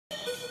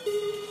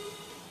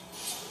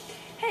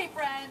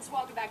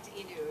welcome back to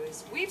E!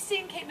 News. We've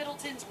seen Kate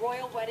Middleton's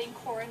royal wedding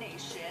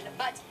coronation,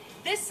 but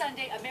this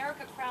Sunday,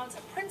 America crowns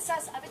a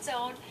princess of its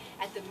own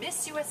at the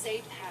Miss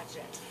USA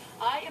pageant.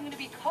 I am going to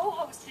be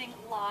co-hosting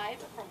live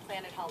from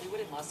Planet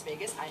Hollywood in Las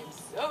Vegas. I am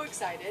so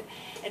excited.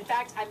 In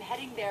fact, I'm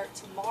heading there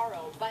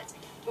tomorrow. But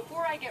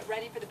before I get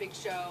ready for the big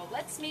show,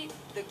 let's meet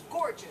the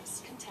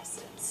gorgeous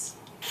contestants.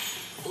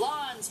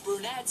 Blondes,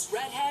 brunettes,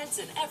 redheads,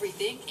 and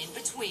everything in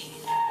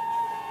between.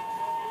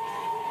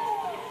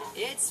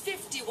 It's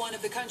 51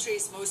 of the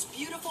country's most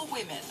beautiful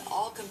women,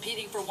 all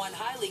competing for one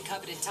highly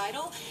coveted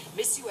title,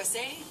 Miss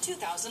USA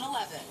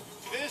 2011.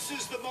 This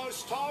is the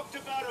most talked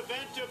about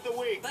event of the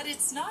week. But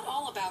it's not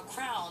all about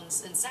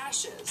crowns and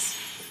sashes.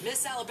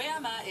 Miss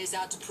Alabama is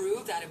out to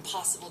prove that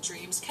impossible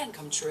dreams can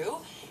come true.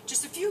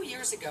 Just a few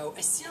years ago,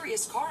 a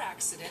serious car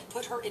accident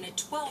put her in a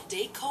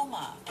 12-day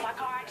coma. My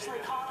car actually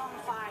caught on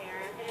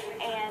fire,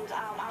 and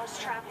I was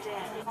trapped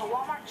in. A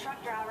Walmart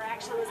truck driver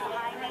actually was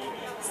behind me,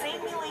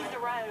 seen me leave the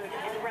road,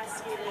 and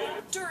rescued me.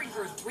 During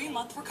her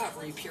 3-month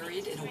recovery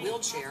period in a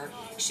wheelchair,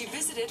 she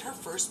visited her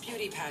first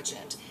beauty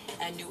pageant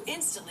and knew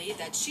instantly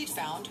that she'd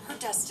found her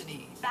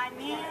destiny. I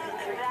knew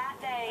that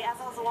day,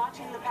 as I was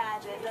watching the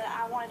pageant, that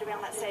I wanted to be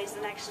on that stage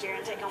the next year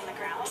and take home the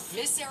crown.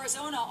 Miss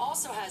Arizona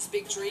also has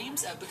big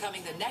dreams of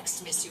becoming the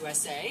next Miss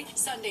USA.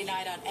 Sunday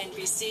night on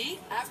NBC,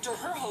 after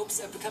her hopes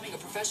of becoming a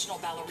professional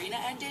ballerina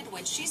ended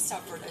when she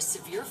suffered a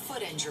severe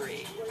foot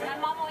injury. My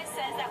mom always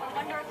says that when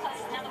one door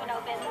closes, another one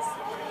opens,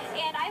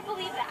 and I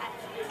believe that.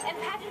 And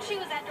pageantry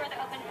was that door that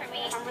opened for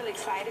me. I'm really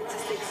excited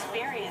just to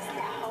experience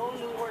the whole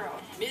new world.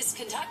 Miss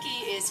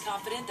Kentucky is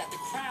confident that the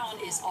crown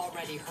is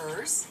already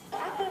hers.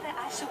 I feel that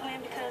I should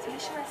win because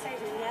Miss USA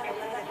never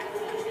let a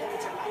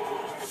competitor like me.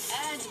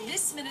 And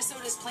Miss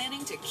Minnesota is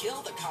planning to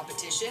kill the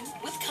competition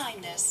with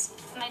kindness.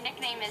 My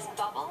nickname is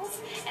Bubbles,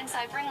 and so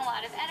I bring a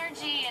lot of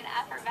energy and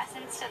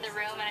effervescence to the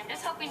room, and I'm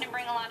just hoping to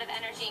bring a lot of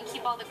energy and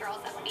keep all the girls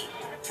upbeat.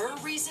 Her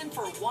reason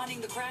for wanting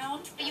the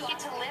crown? You get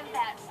to live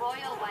that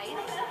royal life.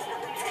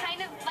 It's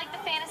kind of like the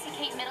fantasy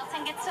Kate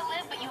Middleton gets to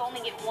live, but you only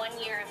get 1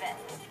 year of it.